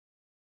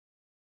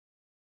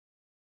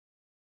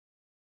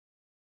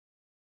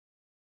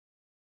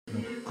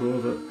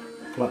look over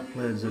flat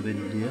plains of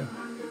India.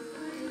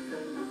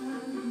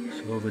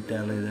 So over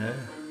Delhi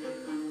there,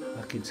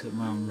 back into the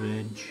mountain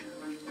range.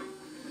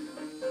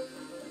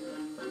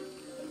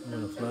 I'm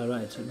going to fly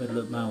right into the middle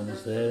of the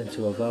mountains there,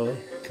 into a valley,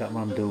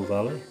 Kathmandu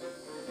Valley.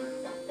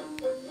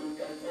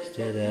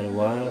 Stay there a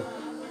while,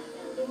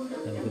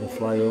 then we're going to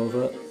fly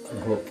over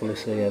and hopefully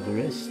see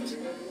Everest.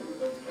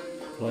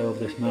 Fly over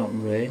this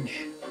mountain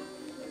range,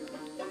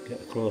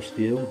 get a close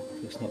view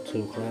if it's not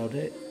too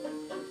cloudy.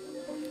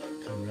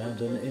 Come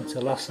round and into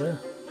Lhasa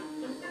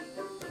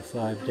for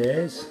 5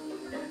 days.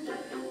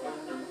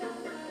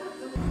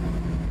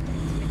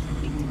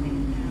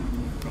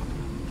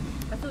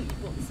 I thought you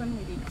brought the sun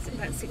with you because at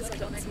about 6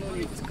 o'clock this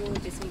morning it was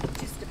gorgeous and you could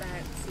just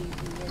about see the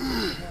in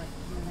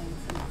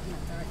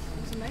that direction.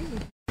 It was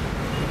amazing.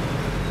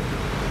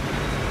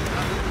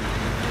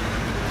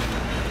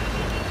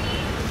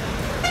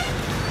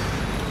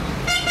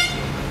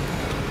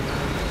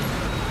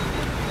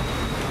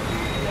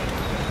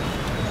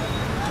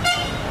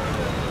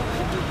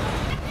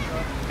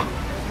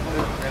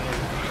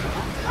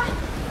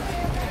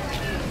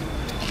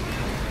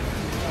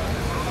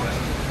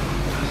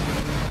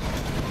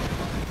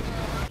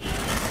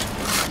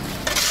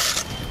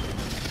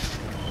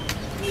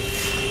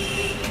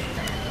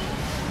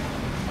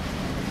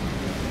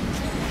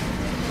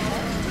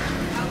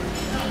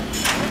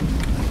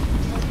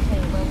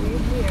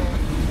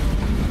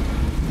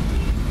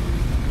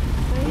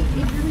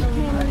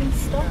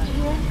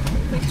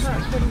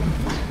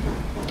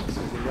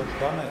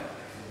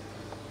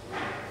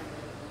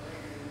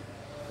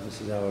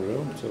 This is our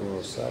room,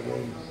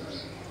 207.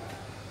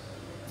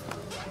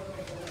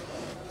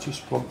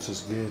 Just wants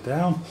us gear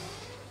down.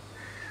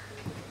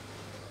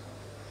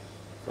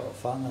 Got a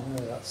fan in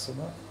there, that's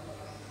something.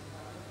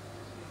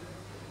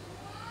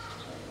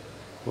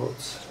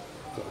 But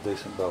got a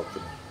decent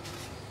balcony.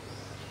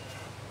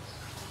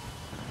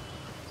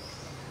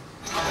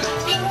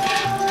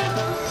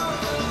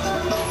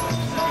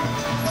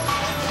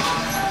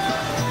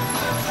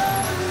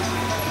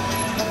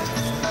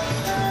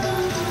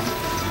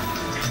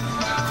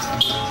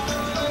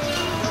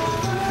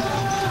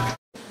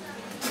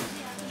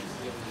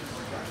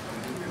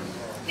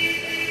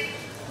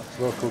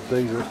 Local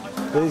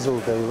diesel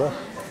dealer.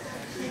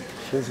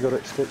 She's got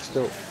it stitched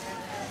up.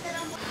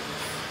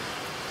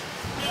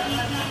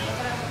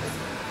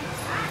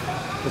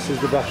 This is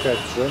the back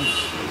entrance.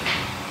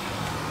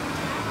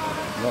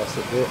 That's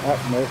at the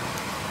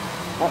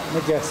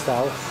Acme guest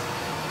house.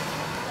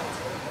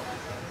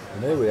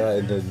 And here we are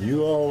in the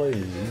New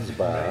Orleans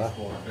bar.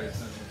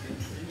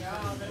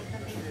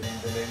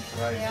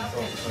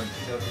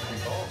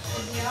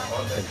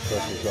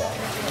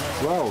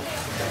 Well,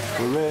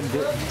 we reined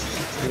it.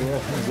 We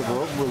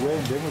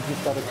reined in. We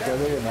just had a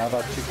curry and I've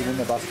had chicken in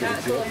the basket of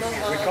chips.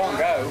 We can't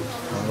go.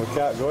 And we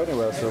can't go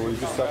anywhere, so we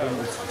just having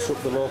to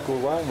sup the local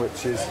wine,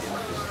 which is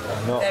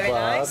not Very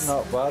bad. nice.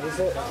 Not bad, is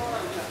it?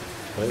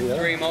 Yeah.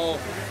 3 more.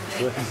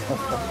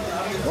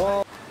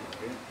 Oh.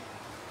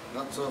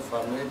 Not so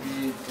far,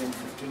 maybe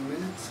 10-15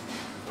 minutes.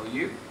 For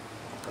you?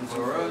 And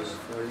for us?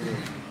 For you.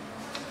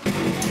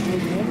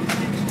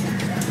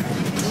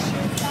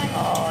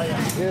 Oh,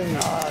 yeah.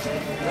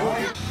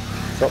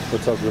 Top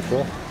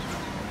photographer.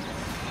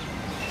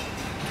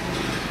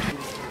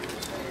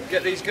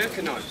 Get these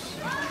gherkin knives.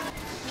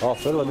 Oh,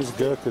 Phil and his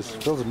gherkins.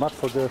 Phil's mad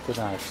for gherkin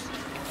knives.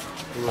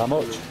 How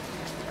much?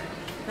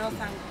 No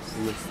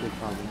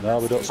thanks. No,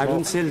 we don't smoke. I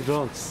don't sell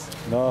drugs.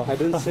 No. I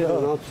don't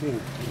sell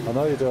nothing. I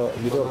know you don't.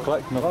 You don't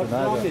collect nothing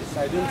either. Promise,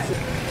 I don't sell.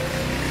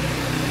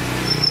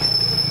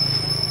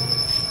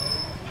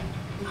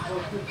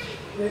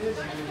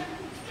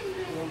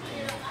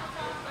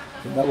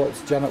 Isn't that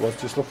what Janet was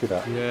just looking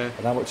at? Yeah.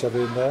 And how much have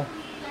you in there?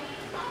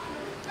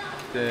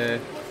 They're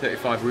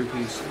 35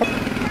 rupees.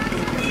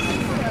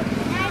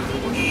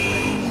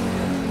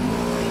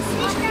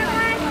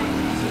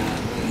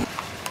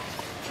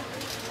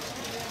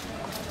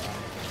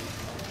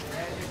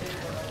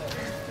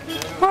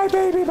 My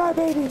baby, my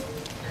baby.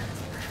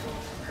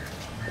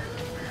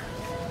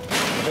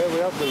 Here we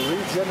have the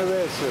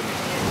regeneration.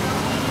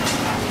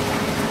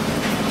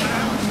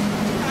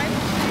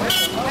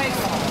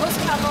 Must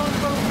have own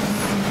boats.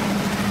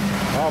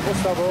 Oh,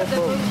 must have own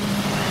boats.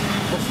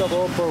 Must have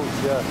own boats,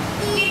 yeah.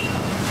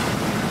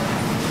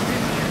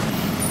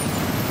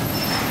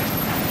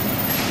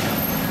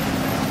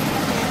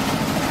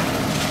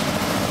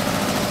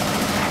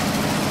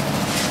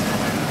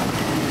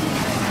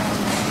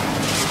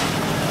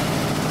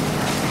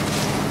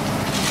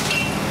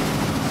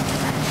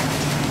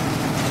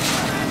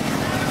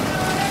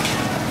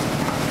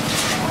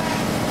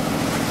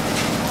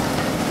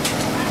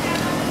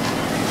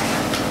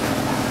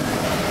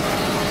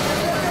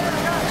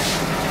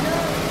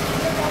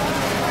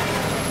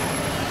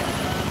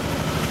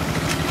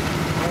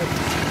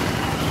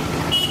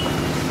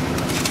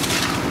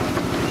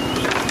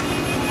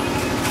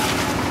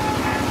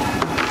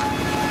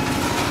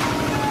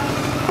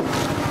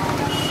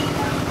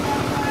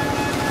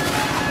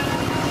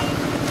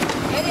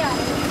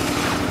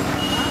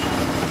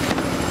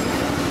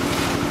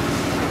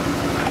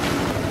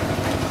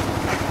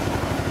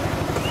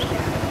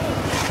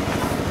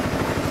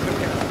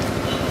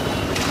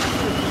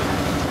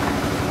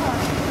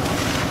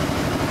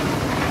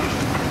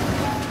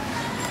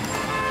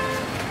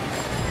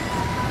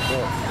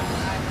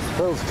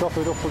 Phil's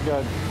chopping up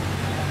again.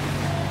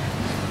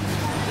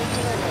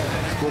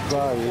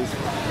 Goodbye,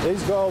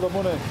 he's got all the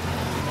money.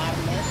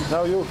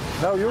 Now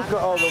you've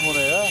got all the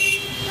money, yeah?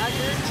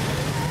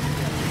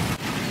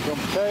 From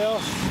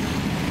chaos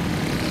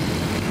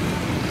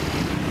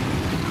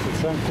to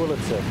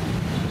tranquility.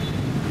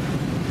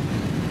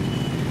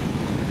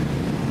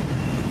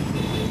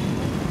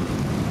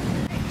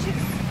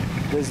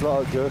 There's a lot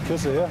of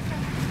gurkhas here.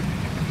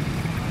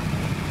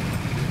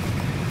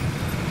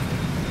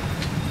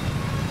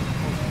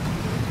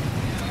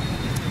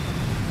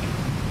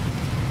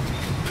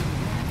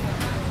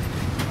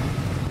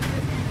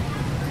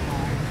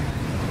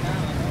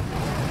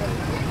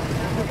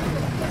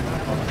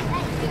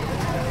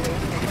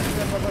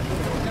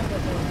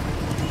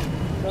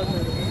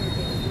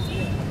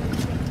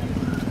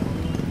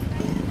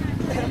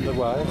 And the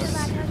wives,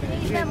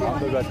 and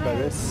the red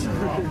berries.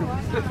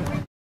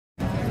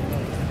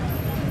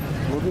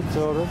 Lovely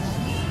tourists.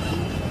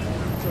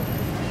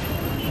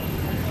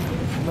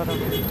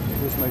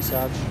 Here's my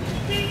Saj.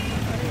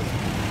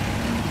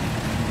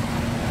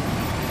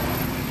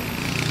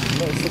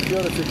 Little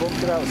security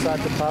bunker outside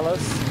the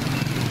palace.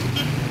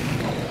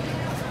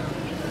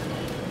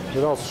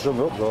 They're all strung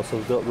up though, so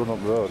they don't run up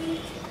the road.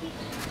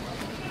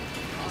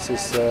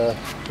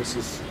 This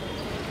is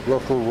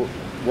local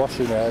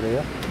washing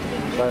area,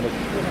 trying to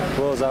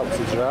close out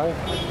to dry.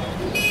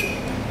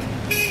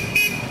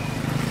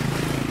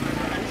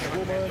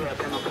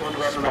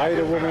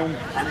 Spider woman,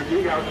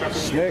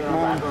 snake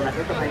man,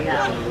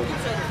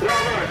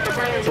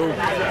 two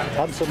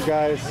handsome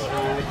guys,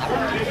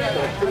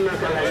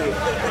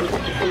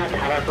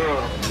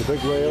 the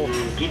big whale,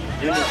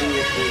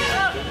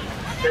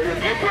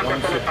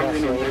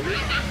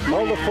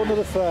 all the fun of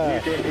the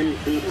fair.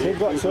 They've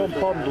got its own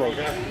pond, look.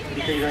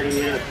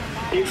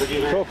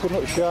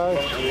 Coconut shy.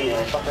 You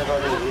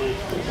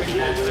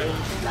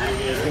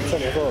can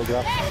take a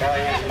photograph.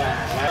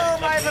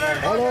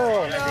 Hello!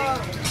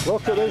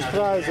 Look at these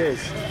prizes.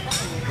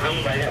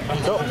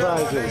 Top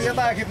prizes.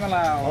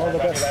 All the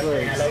best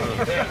players.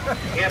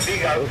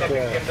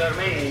 Okay.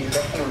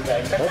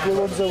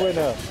 Everyone's a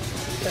winner.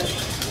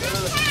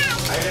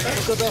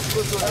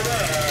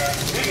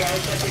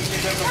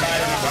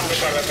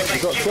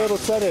 We've got table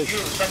tennis.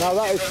 Now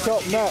that is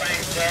top net.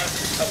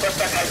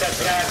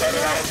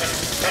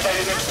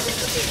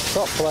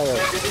 Top player.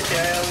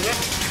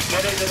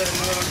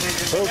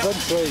 Full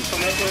country.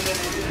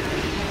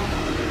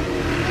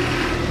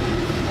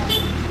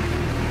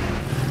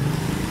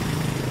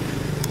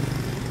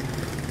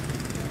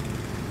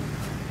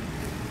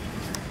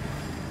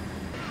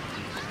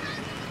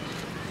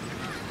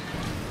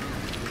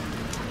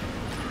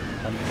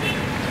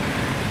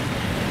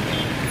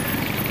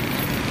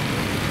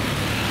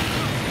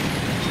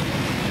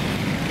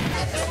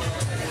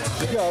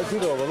 Yeah,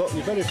 good over. Look,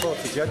 you're very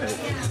photogenic.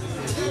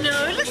 No,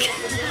 look.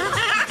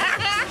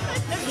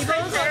 You've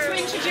all got to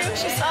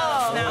introduce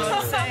yourself now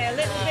and say a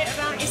little bit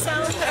about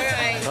yourself. All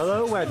right.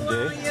 Hello,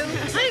 Wendy.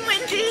 Hi,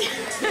 Wendy.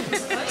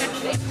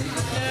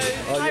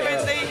 Hi,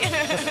 Wendy.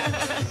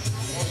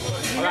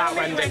 Alright,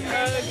 Wendy. Oh,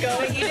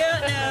 God, you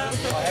don't know.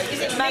 Is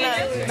it Menno?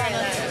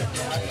 Menno.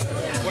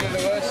 One of the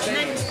worst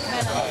things.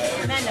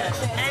 Menno.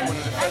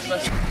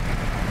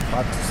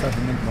 5 to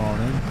 7 in the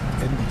morning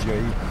in the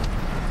Jeep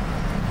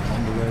on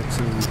the way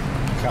to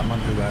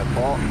Kathmandu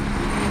Airport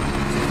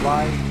to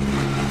fly to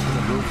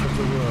the roof of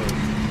the world,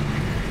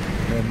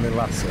 namely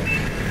Lhasa.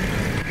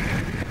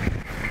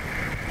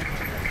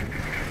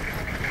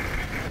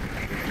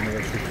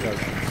 Military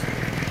presence.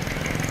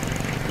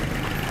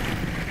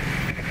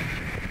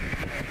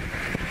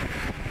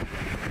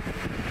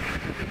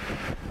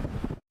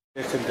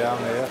 Getting down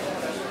here.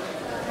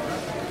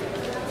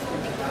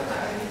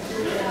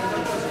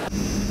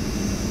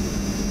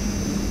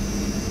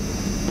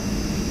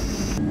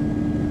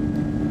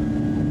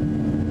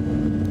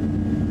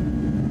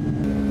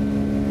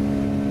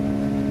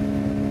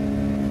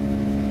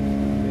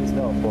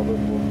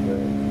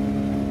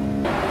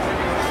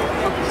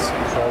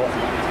 So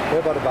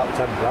we've had about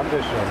 10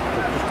 brandish now,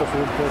 just because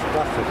we're in first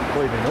class of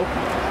cleaning up.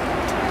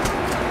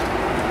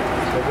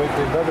 So we've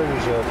been very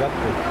reserved,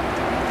 haven't we?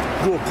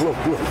 Glug.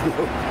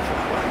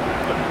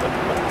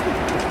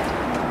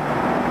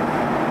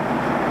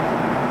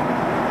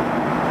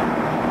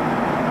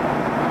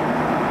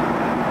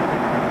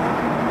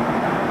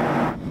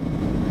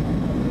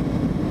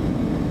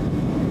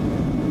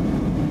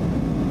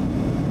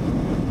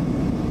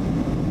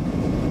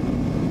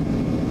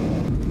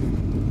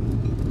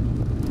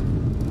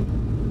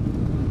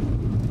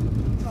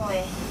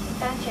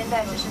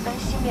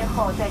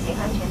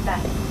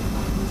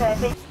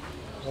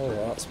 Oh,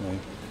 that's me.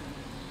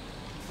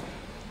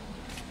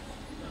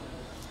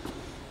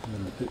 I'm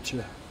in the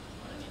picture.